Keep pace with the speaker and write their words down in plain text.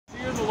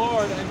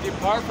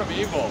far from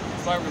evil.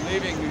 That's why we're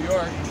leaving New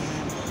York.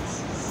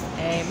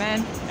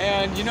 Amen.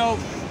 And you know,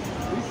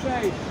 we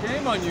say,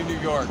 shame on you, New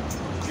York.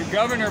 Your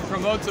governor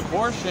promotes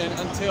abortion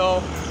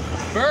until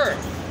birth.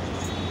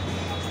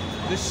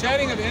 The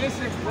shedding of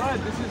innocent blood,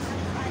 this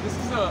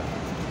is a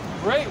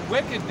great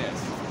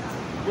wickedness.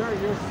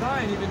 Your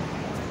sign even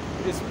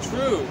is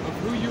true of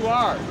who you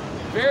are.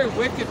 Very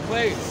wicked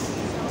place.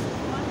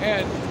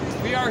 And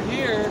we are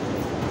here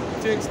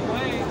to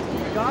explain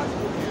the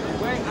gospel here,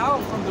 a way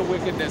out from the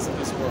wickedness of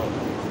this world.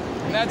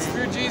 And that's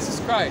through Jesus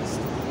Christ.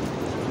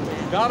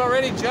 God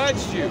already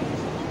judged you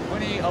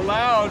when he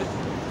allowed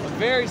a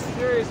very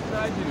serious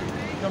tragedy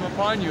to come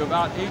upon you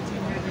about 18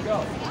 years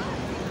ago.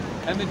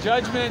 And the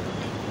judgment,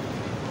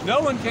 no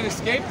one can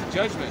escape the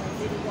judgment.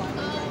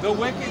 The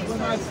wicked will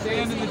not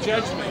stand in the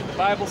judgment. The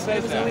Bible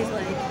says that.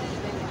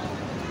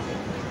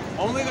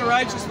 Only the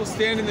righteous will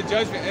stand in the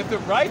judgment. If the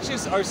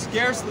righteous are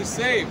scarcely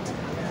saved,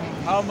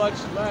 how much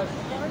less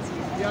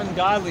the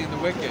ungodly and the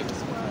wicked?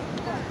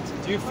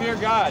 Do you fear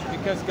God?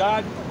 Because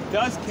God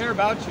does care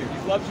about you.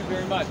 He loves you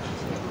very much.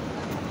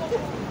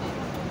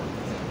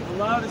 The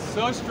love is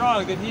so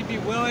strong that he'd be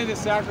willing to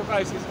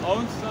sacrifice his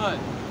own son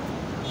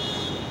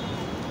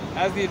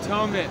as the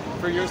atonement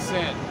for your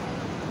sin.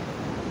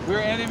 We're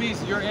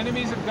enemies. You're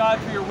enemies of God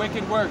for your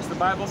wicked works. The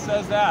Bible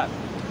says that.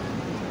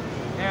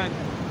 And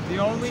the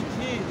only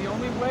key, the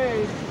only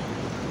way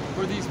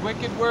for these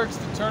wicked works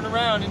to turn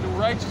around into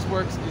righteous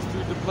works is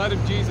through the blood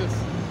of Jesus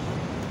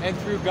and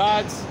through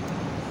God's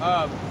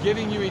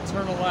giving you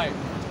eternal life.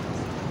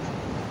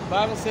 The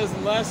Bible says,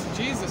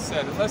 Jesus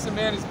said, unless a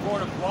man is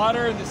born of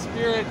water and the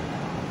Spirit,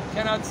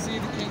 cannot see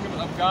the kingdom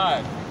of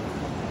God.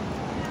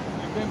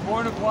 You've been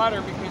born of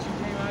water because you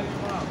came out of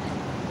your mom.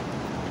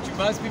 But you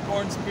must be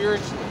born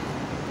spiritually.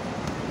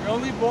 You're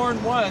only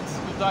born once,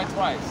 you'll die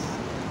twice.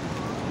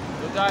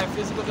 You'll die a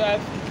physical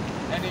death,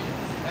 and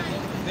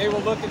they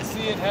will look and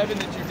see in heaven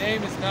that your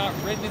name is not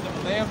written in the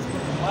Lamb's Book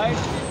of Life.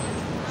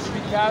 You'll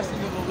be cast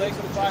into the lake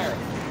of fire.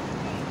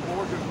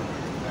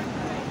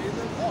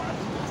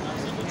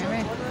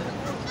 Amen.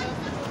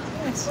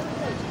 Yes.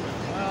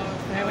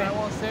 That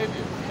won't save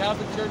you. The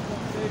Catholic Church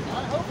won't save you. I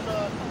hope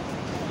not.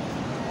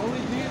 Only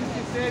Jesus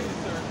can save you,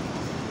 sir.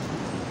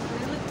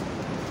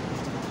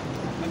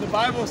 And the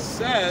Bible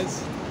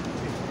says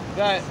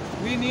that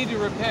we need to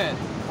repent,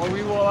 or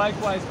we will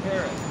likewise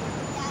perish.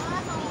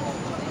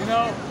 You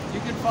know, you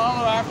can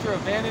follow after a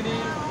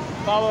vanity,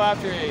 follow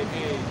after a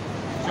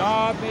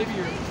job, maybe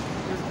your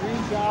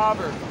dream job,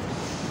 or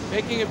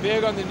making it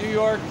big on the New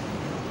York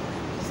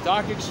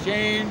Stock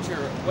Exchange,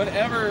 or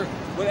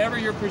whatever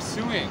you're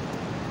pursuing.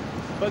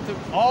 But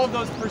all of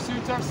those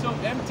pursuits are so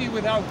empty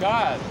without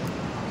God.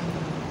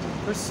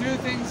 Pursue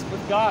things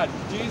with God.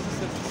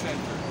 Jesus is the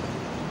center.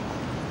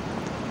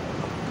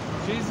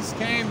 Jesus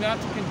came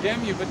not to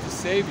condemn you, but to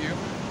save you.